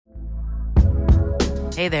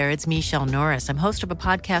Hey there, it's Michelle Norris. I'm host of a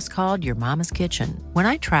podcast called Your Mama's Kitchen. When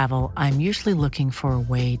I travel, I'm usually looking for a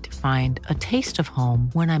way to find a taste of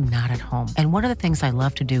home when I'm not at home. And one of the things I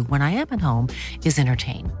love to do when I am at home is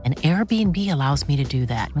entertain. And Airbnb allows me to do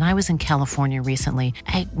that. When I was in California recently,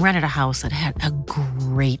 I rented a house that had a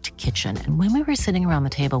great kitchen. And when we were sitting around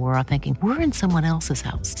the table, we were all thinking, we're in someone else's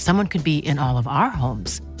house. Someone could be in all of our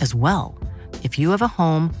homes as well. If you have a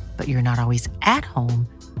home, but you're not always at home,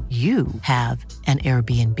 you have an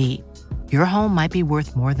Airbnb. Your home might be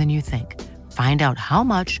worth more than you think. Find out how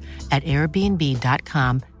much at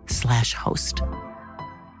airbnb.com/host.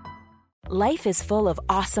 Life is full of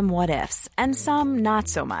awesome what-ifs, and some not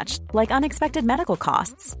so much, like unexpected medical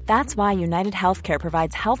costs. That's why United Healthcare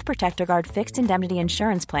provides Health Protector Guard fixed indemnity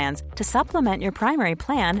insurance plans to supplement your primary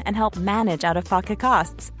plan and help manage out-of-pocket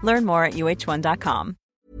costs. Learn more at uh1.com.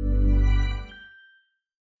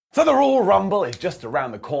 So the Royal Rumble is just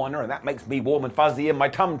around the corner, and that makes me warm and fuzzy in my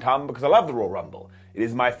tum-tum because I love the Royal Rumble. It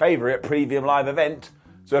is my favourite premium live event.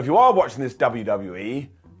 So if you are watching this WWE,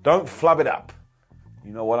 don't flub it up.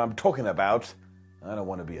 You know what I'm talking about. I don't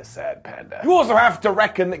want to be a sad panda. You also have to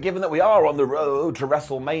reckon that given that we are on the road to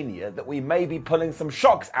WrestleMania, that we may be pulling some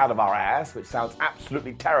shocks out of our ass, which sounds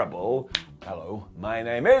absolutely terrible. Hello, my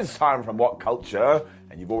name is Simon from What Culture,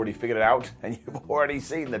 and you've already figured it out, and you've already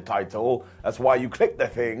seen the title. That's why you clicked the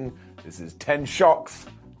thing. This is 10 shocks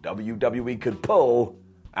WWE could pull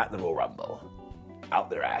at the Royal Rumble. Out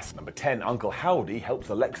their ass. Number 10, Uncle Howdy helps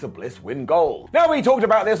Alexa Bliss win gold. Now, we talked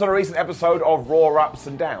about this on a recent episode of Raw Ups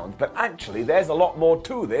and Downs, but actually there's a lot more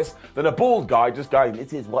to this than a bald guy just going,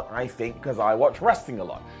 this is what I think because I watch wrestling a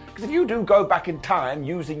lot. Because if you do go back in time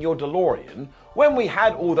using your DeLorean, when we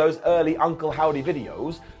had all those early Uncle Howdy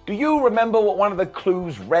videos, do you remember what one of the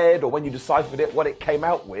clues read, or when you deciphered it, what it came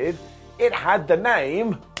out with? It had the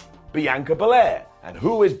name Bianca Belair. And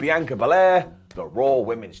who is Bianca Belair? The Raw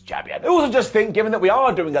Women's Champion. I also just think, given that we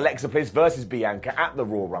are doing Alexa Bliss versus Bianca at the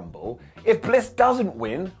Raw Rumble, if Bliss doesn't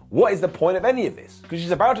win, what is the point of any of this? Because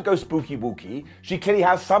she's about to go spooky wookie, she clearly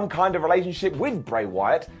has some kind of relationship with Bray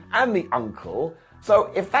Wyatt and the uncle, so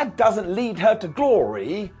if that doesn't lead her to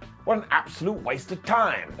glory, what an absolute waste of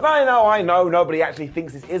time. And I know, nobody actually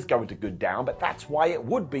thinks this is going to go down, but that's why it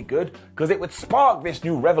would be good, because it would spark this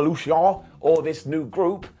new revolution, or this new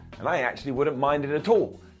group, and I actually wouldn't mind it at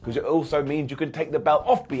all. Because it also means you can take the belt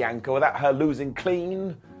off Bianca without her losing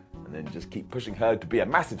clean, and then just keep pushing her to be a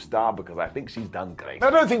massive star, because I think she's done great. Now, I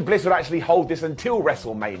don't think Bliss would actually hold this until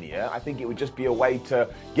WrestleMania. I think it would just be a way to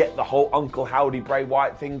get the whole Uncle Howdy Bray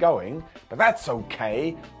Wyatt thing going, but that's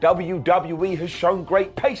okay. WWE has shown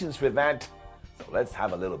great patience with that. So let's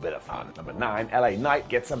have a little bit of fun. Number 9, LA Knight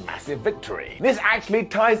gets a massive victory. This actually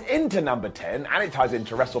ties into number 10, and it ties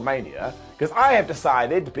into WrestleMania, because I have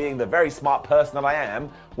decided, being the very smart person that I am,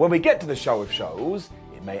 when we get to the show of shows,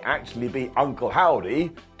 it may actually be Uncle Howdy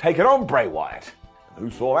taking on Bray Wyatt. Who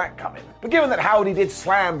saw that coming? But given that Howdy did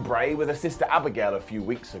slam Bray with his sister Abigail a few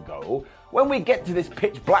weeks ago, when we get to this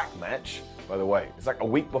pitch black match, by the way, it's like a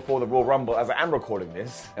week before the Royal Rumble as I am recording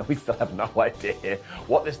this, and we still have no idea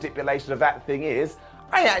what the stipulation of that thing is,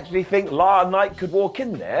 I actually think LA Knight could walk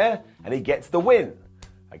in there and he gets the win.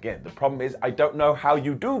 Again, the problem is I don't know how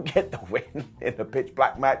you do get the win in a pitch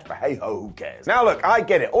black match, but hey ho, who cares? Now look, I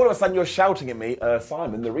get it. All of a sudden you're shouting at me,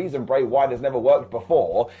 Simon, the reason Bray Wyatt has never worked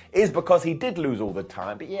before is because he did lose all the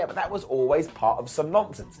time. But yeah, but that was always part of some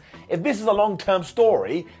nonsense. If this is a long-term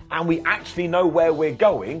story and we actually know where we're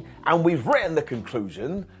going and we've written the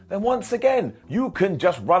conclusion, then once again, you can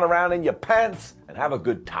just run around in your pants and have a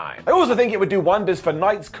good time. I also think it would do wonders for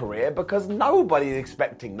Knight's career because nobody's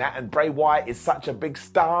expecting that, and Bray Wyatt is such a big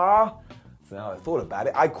star. So now I thought about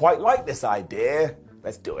it, I quite like this idea.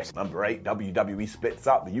 Let's do it. Number 8, WWE splits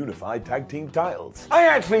up the Unified Tag Team titles. I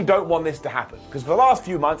actually don't want this to happen, because for the last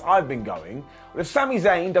few months I've been going, well, if Sami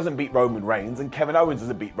Zayn doesn't beat Roman Reigns and Kevin Owens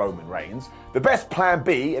doesn't beat Roman Reigns, the best plan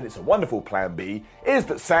B, and it's a wonderful plan B, is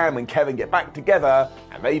that Sam and Kevin get back together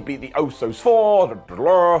and they beat the Usos for the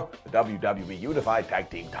WWE Unified Tag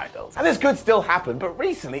Team titles. And this could still happen, but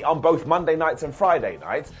recently on both Monday nights and Friday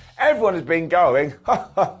nights, everyone has been going,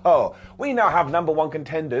 we now have number 1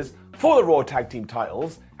 contenders for the Raw Tag Team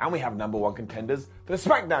titles, and we have number 1 contenders for the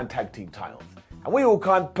SmackDown Tag Team titles. And we all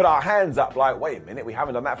kind of put our hands up like, wait a minute, we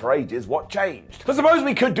haven't done that for ages, what changed? So suppose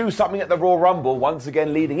we could do something at the Raw Rumble once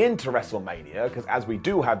again leading into WrestleMania, because as we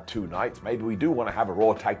do have 2 nights, maybe we do want to have a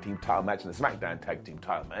Raw Tag Team title match and a SmackDown Tag Team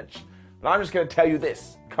title match. And I'm just going to tell you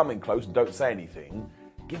this, coming close and don't say anything,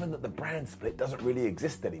 given that the brand split doesn't really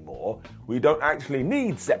exist anymore, we don't actually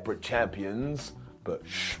need separate champions, but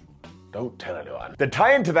shh, don't tell anyone. To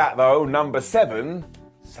tie into that though, number 7,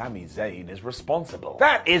 Sami Zayn is responsible.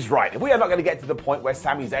 That is right. If we are not going to get to the point where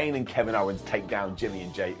Sami Zayn and Kevin Owens take down Jimmy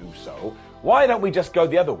and Jey Uso, why don't we just go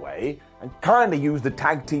the other way and kind of use the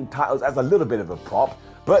tag team titles as a little bit of a prop?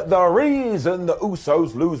 But the reason the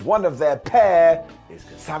Usos lose one of their pair is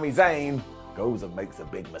because Sami Zayn goes and makes a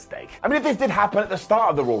big mistake. I mean, if this did happen at the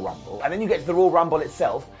start of the Royal Rumble, and then you get to the Royal Rumble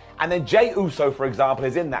itself, and then Jey Uso, for example,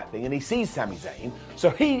 is in that thing, and he sees Sami Zayn, so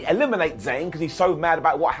he eliminates Zayn because he's so mad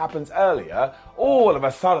about what happens earlier, all of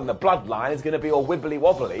a sudden the bloodline is going to be all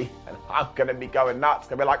wibbly-wobbly, and I'm going to be going nuts,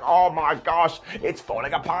 going to be like, oh my gosh, it's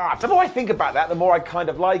falling apart. The more I think about that, the more I kind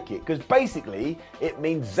of like it, because basically it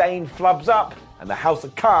means Zayn flubs up, and the House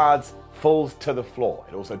of Cards falls to the floor.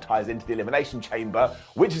 It also ties into the Elimination Chamber,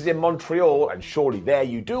 which is in Montreal, and surely there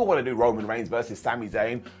you do want to do Roman Reigns versus Sami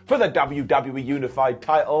Zayn for the WWE Unified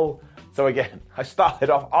title. So again, I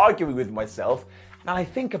started off arguing with myself, and I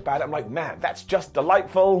think about it, I'm like, man, that's just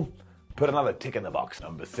delightful. Put another tick in the box.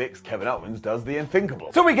 Number 6, Kevin Owens does the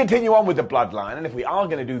unthinkable. So we continue on with the bloodline, and if we are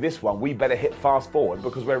going to do this one, we better hit fast forward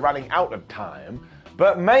because we're running out of time.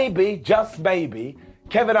 But maybe, just maybe,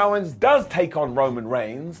 Kevin Owens does take on Roman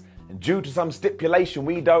Reigns, and due to some stipulation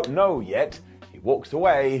we don't know yet, he walks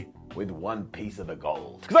away with one piece of the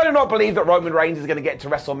gold. Because I do not believe that Roman Reigns is going to get to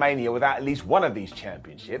WrestleMania without at least one of these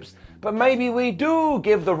championships, but maybe we do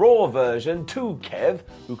give the Raw version to Kev,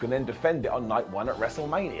 who can then defend it on night 1 at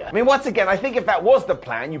WrestleMania. I mean, once again, I think if that was the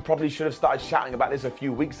plan, you probably should have started shouting about this a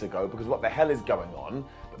few weeks ago, because what the hell is going on?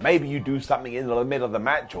 But maybe you do something in the middle of the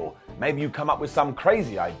match, or maybe you come up with some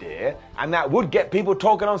crazy idea, and that would get people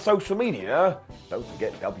talking on social media. Don't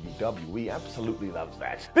forget, WWE absolutely loves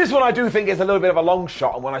that. This one I do think is a little bit of a long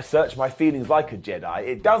shot, and when I search my feelings like a Jedi,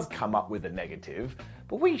 it does come up with a negative.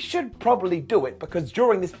 But we should probably do it because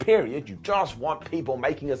during this period, you just want people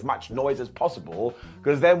making as much noise as possible,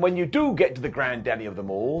 because then when you do get to the granddaddy of them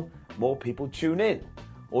all, more people tune in.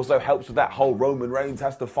 Also helps with that whole Roman Reigns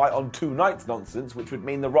has to fight on 2 nights nonsense, which would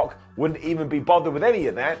mean The Rock wouldn't even be bothered with any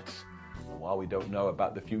of that. And while we don't know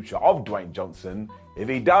about the future of Dwayne Johnson, if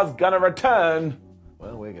he does gonna return,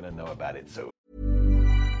 well, we're gonna know about it soon.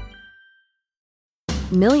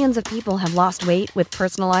 Millions of people have lost weight with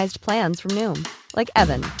personalized plans from Noom. Like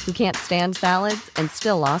Evan, who can't stand salads and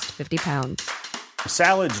still lost 50 pounds.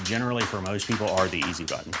 Salads generally for most people are the easy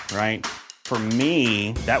button, right? For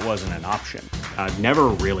me, that wasn't an option. I never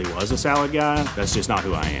really was a salad guy. That's just not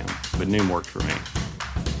who I am. But Noom worked for me.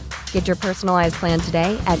 Get your personalized plan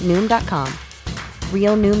today at Noom.com.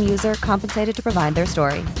 Real Noom user compensated to provide their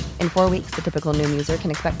story. In 4 weeks, the typical Noom user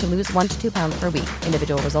can expect to lose 1 to 2 pounds per week.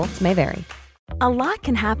 Individual results may vary. A lot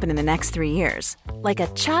can happen in the next 3 years. Like a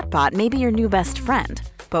chatbot may be your new best friend.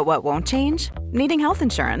 But what won't change? Needing health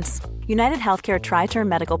insurance. United Healthcare Tri-Term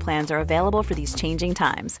Medical Plans are available for these changing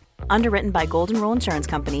times. Underwritten by Golden Rule Insurance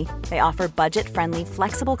Company, they offer budget-friendly,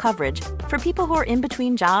 flexible coverage for people who are in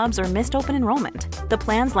between jobs or missed open enrollment. The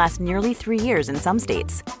plans last nearly 3 years in some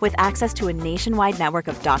states, with access to a nationwide network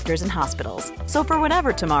of doctors and hospitals. So for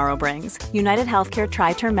whatever tomorrow brings, United Healthcare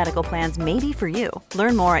Tri-Term Medical Plans may be for you.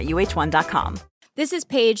 Learn more at uh1.com. This is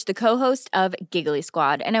Paige, the co-host of Giggly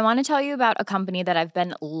Squad, and I want to tell you about a company that I've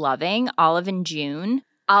been loving, Olive & June.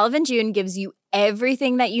 Olive & June gives you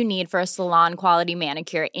everything that you need for a salon-quality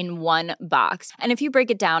manicure in one box. And if you break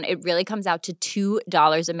it down, it really comes out to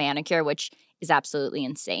 $2 a manicure, which is absolutely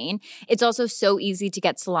insane. It's also so easy to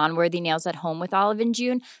get salon-worthy nails at home with Olive &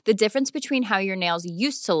 June. The difference between how your nails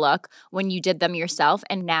used to look when you did them yourself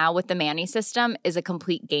and now with the Mani system is a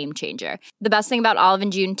complete game changer. The best thing about Olive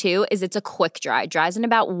 & June, too, is it's a quick dry. Dries in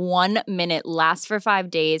about 1 minute, lasts for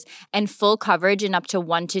 5 days, and full coverage in up to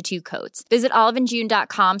 1 to 2 coats. Visit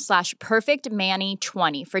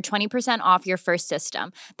oliveandjune.com/perfectmani20 for 20% off your first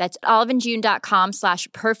system. That's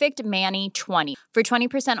oliveandjune.com/perfectmani20 for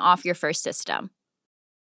 20% off your first system.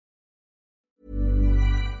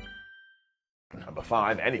 Number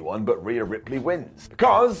 5, anyone but Rhea Ripley wins.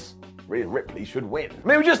 Because Rhea Ripley should win. I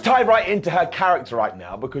mean, we just tie right into her character right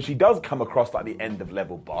now because she does come across like the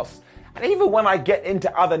end-of-level boss. And even when I get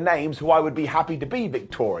into other names who I would be happy to be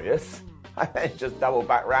victorious, I then just double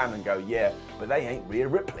back round and go, yeah, but they ain't Rhea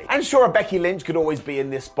Ripley. And sure, a Becky Lynch could always be in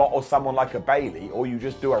this spot, or someone like a Bayley, or you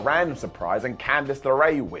just do a random surprise and Candice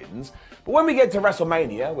LeRae wins. But when we get to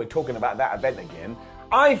WrestleMania, we're talking about that event again,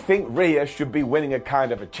 I think Rhea should be winning a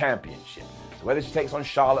kind of a championship. So whether she takes on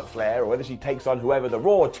Charlotte Flair or whether she takes on whoever the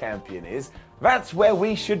Raw champion is, that's where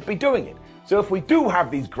we should be doing it. So if we do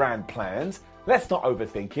have these grand plans, let's not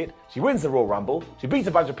overthink it. She wins the Royal Rumble, she beats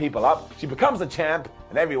a bunch of people up, she becomes the champ,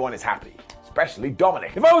 and everyone is happy. Especially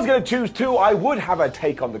Dominic. If I was going to choose two, I would have her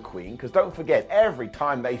take on the Queen, because don't forget, every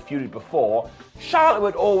time they feuded before, Charlotte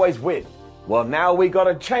would always win. Well, now we got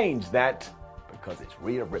to change that, because it's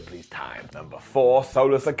Rhea Ripley's time. Number 4,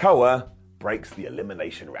 Solo Sikoa breaks the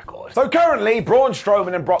elimination record. So currently, Braun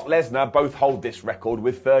Strowman and Brock Lesnar both hold this record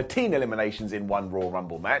with 13 eliminations in one Royal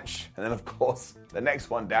Rumble match. And then, of course, the next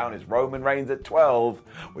one down is Roman Reigns at 12.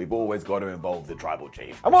 We've always got to involve the Tribal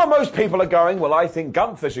Chief. And while most people are going, well, I think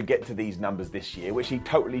Gunther should get to these numbers this year, which he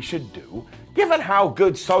totally should do, given how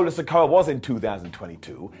good Solo Sikoa was in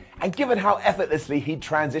 2022, and given how effortlessly he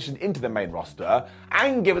transitioned into the main roster,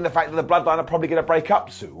 and given the fact that the Bloodline are probably going to break up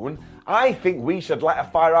soon, I think we should light a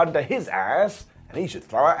fire under his ass, and he should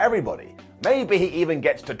throw out everybody. Maybe he even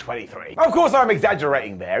gets to 23. Of course, I'm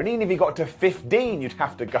exaggerating there, and even if he got to 15, you'd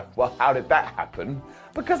have to go, well, how did that happen?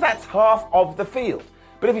 Because that's half of the field.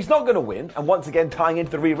 But if he's not going to win, and once again tying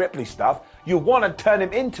into the Rhea Ripley stuff, you want to turn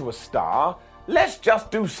him into a star, let's just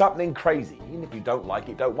do something crazy. Even if you don't like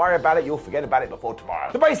it, don't worry about it, you'll forget about it before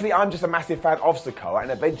tomorrow. So basically, I'm just a massive fan of Sikoa,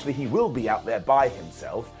 and eventually he will be out there by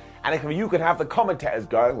himself. And if you can have the commentators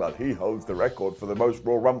going, well, he holds the record for the most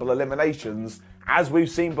Royal Rumble eliminations, as we've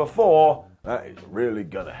seen before, that is really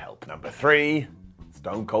gonna help. Number 3,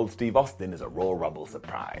 Stone Cold Steve Austin is a Royal Rumble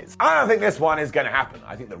surprise. I don't think this one is gonna happen.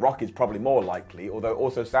 I think The Rock is probably more likely, although it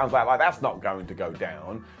also sounds like that's not going to go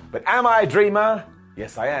down. But am I a dreamer?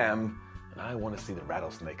 Yes, I am. And I want to see the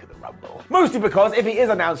Rattlesnake at the Rumble. Mostly because if he is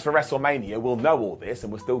announced for WrestleMania, we'll know all this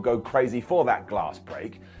and we'll still go crazy for that glass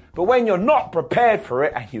break. But when you're not prepared for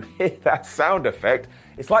it and you hear that sound effect,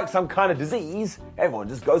 it's like some kind of disease, everyone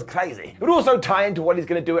just goes crazy. It would also tie into what he's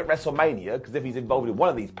going to do at WrestleMania, because if he's involved in one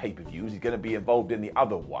of these pay-per-views, he's going to be involved in the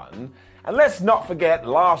other one. And let's not forget,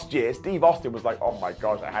 last year, Steve Austin was like, oh my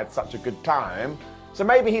gosh, I had such a good time. So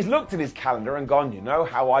maybe he's looked at his calendar and gone, you know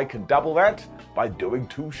how I can double that? By doing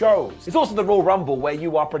 2 shows. It's also the Royal Rumble where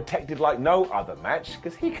you are protected like no other match,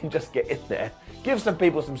 because he can just get in there, give some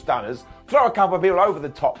people some stunners, throw a couple of people over the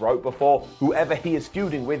top rope before whoever he is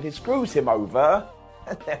feuding with, he screws him over,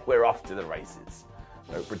 and then we're off to the races.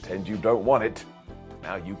 Don't pretend you don't want it.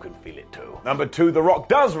 Now you can feel it too. Number 2, The Rock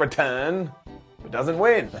does return, but doesn't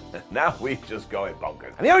win. Now we just going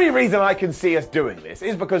bonkers. And the only reason I can see us doing this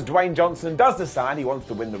is because Dwayne Johnson does decide he wants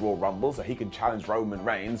to win the Royal Rumble so he can challenge Roman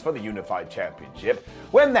Reigns for the Unified Championship.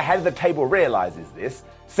 When the head of the table realizes this,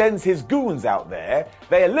 sends his goons out there,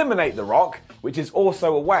 they eliminate The Rock, which is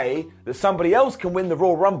also a way that somebody else can win the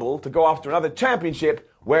Royal Rumble to go after another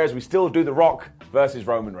championship, whereas we still do The Rock versus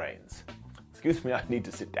Roman Reigns. Excuse me, I need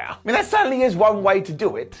to sit down. I mean, that certainly is one way to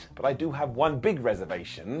do it, but I do have one big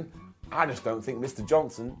reservation. I just don't think Mr.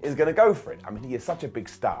 Johnson is going to go for it. I mean, he is such a big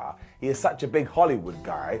star, he is such a big Hollywood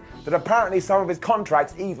guy, that apparently some of his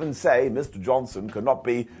contracts even say Mr. Johnson cannot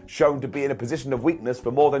be shown to be in a position of weakness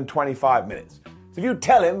for more than 25 minutes. So if you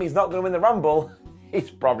tell him he's not going to win the Rumble, he's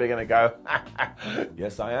probably going to go,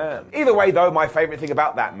 yes, I am. Either way, though, my favorite thing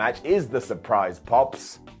about that match is the surprise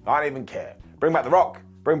pops. I don't even care. Bring back The Rock,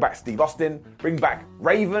 bring back Steve Austin, bring back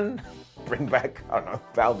Raven, bring back, I don't know,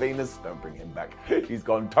 Val Venus. Don't bring him back. He's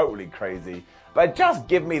gone totally crazy. But just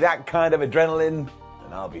give me that kind of adrenaline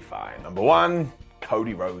and I'll be fine. Number 1,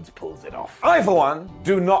 Cody Rhodes pulls it off. I, for one,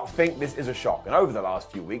 do not think this is a shock. And over the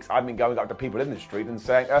last few weeks, I've been going up to people in the street and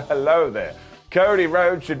saying, oh, hello there. Cody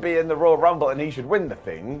Rhodes should be in the Royal Rumble and he should win the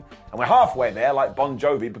thing. And we're halfway there, like Bon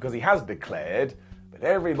Jovi, because he has declared. But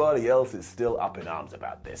everybody else is still up in arms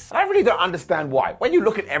about this. And I really don't understand why. When you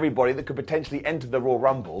look at everybody that could potentially enter the Royal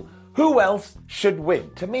Rumble, who else should win?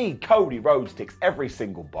 To me, Cody Rhodes ticks every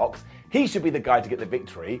single box. He should be the guy to get the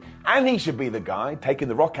victory, and he should be the guy, taking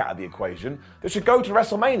The Rock out of the equation, that should go to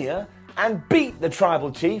WrestleMania and beat the Tribal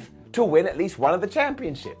Chief to win at least one of the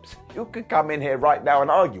championships. You could come in here right now and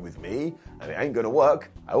argue with me, and it ain't gonna work.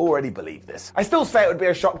 I already believe this. I still say it would be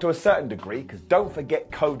a shock to a certain degree, because don't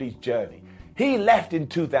forget Cody's journey. He left in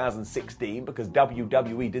 2016 because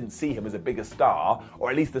WWE didn't see him as a bigger star, or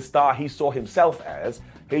at least the star he saw himself as.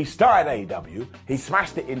 He started AEW, he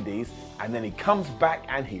smashed the indies, and then he comes back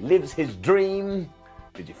and he lives his dream.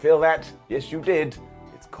 Did you feel that? Yes, you did.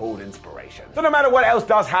 It's called inspiration. So no matter what else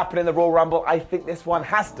does happen in the Royal Rumble, I think this one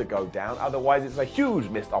has to go down, otherwise it's a huge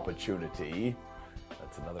missed opportunity.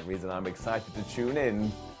 That's another reason I'm excited to tune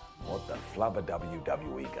in. What the flubber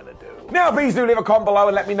WWE gonna do? Now, please do leave a comment below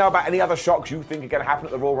and let me know about any other shocks you think are gonna happen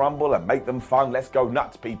at the Royal Rumble and make them fun. Let's go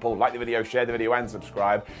nuts, people. Like the video, share the video, and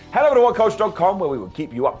subscribe. Head over to whatcoach.com where we will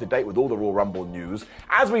keep you up to date with all the Royal Rumble news,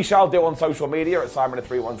 as we shall do on social media at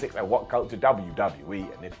Simon316 and WhatCulture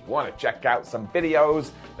WWE. And if you want to check out some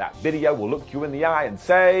videos, that video will look you in the eye and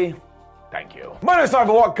say, thank you. My name is Simon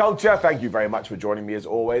for What Culture. Thank you very much for joining me as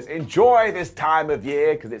always. Enjoy this time of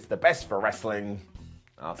year because it's the best for wrestling.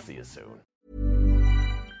 I'll see you soon.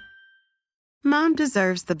 Mom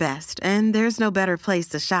deserves the best, and there's no better place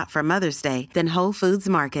to shop for Mother's Day than Whole Foods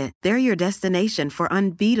Market. They're your destination for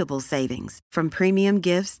unbeatable savings, from premium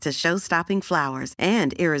gifts to show-stopping flowers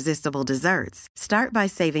and irresistible desserts. Start by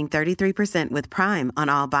saving 33% with Prime on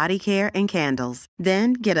all body care and candles.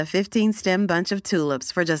 Then get a 15-stem bunch of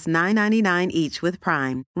tulips for just $9.99 each with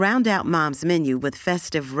Prime. Round out Mom's menu with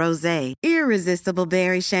festive rosé, irresistible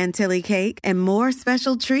berry chantilly cake, and more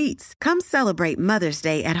special treats. Come celebrate Mother's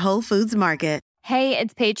Day at Whole Foods Market. Hey,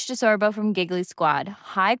 it's Paige DeSorbo from Giggly Squad.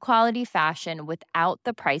 High quality fashion without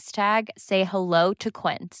the price tag. Say hello to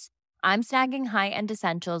Quince. I'm snagging high-end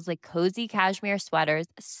essentials like cozy cashmere sweaters,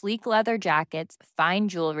 sleek leather jackets, fine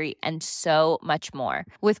jewelry, and so much more.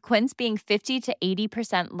 With Quince being 50 to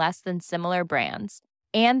 80% less than similar brands.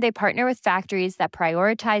 And they partner with factories that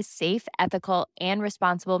prioritize safe, ethical, and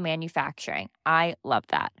responsible manufacturing. I love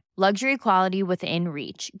that. Luxury quality within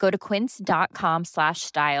reach. Go to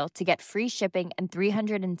quince.com/style to get free shipping and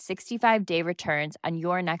 365-day returns on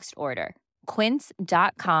your next order.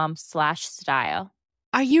 Quince.com/style.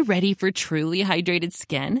 Are you ready for truly hydrated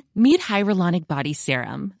skin? Meet Hyaluronic Body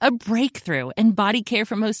Serum, a breakthrough in body care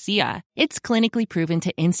from Osea. It's clinically proven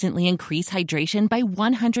to instantly increase hydration by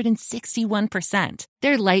 161%.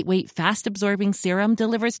 Their lightweight, fast-absorbing serum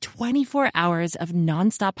delivers 24 hours of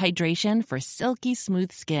nonstop hydration for silky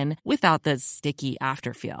smooth skin without the sticky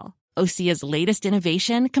afterfeel. Osea's latest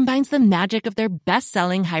innovation combines the magic of their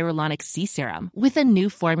best-selling Hyaluronic C Serum with a new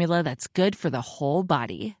formula that's good for the whole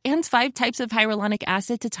body and 5 types of hyaluronic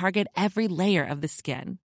acid to target every layer of the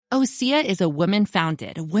skin. Osea is a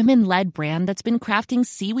women-founded, women-led brand that's been crafting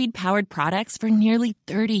seaweed-powered products for nearly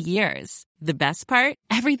 30 years. The best part?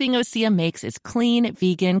 Everything Osea makes is clean,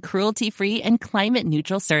 vegan, cruelty-free, and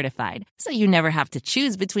climate-neutral certified, so you never have to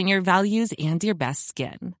choose between your values and your best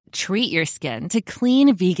skin. Treat your skin to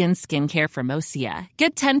clean, vegan skincare from Osea.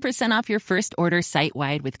 Get 10% off your first order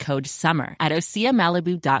site-wide with code SUMMER at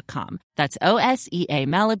OseaMalibu.com. That's OSEA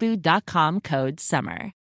Malibu.com, code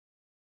SUMMER.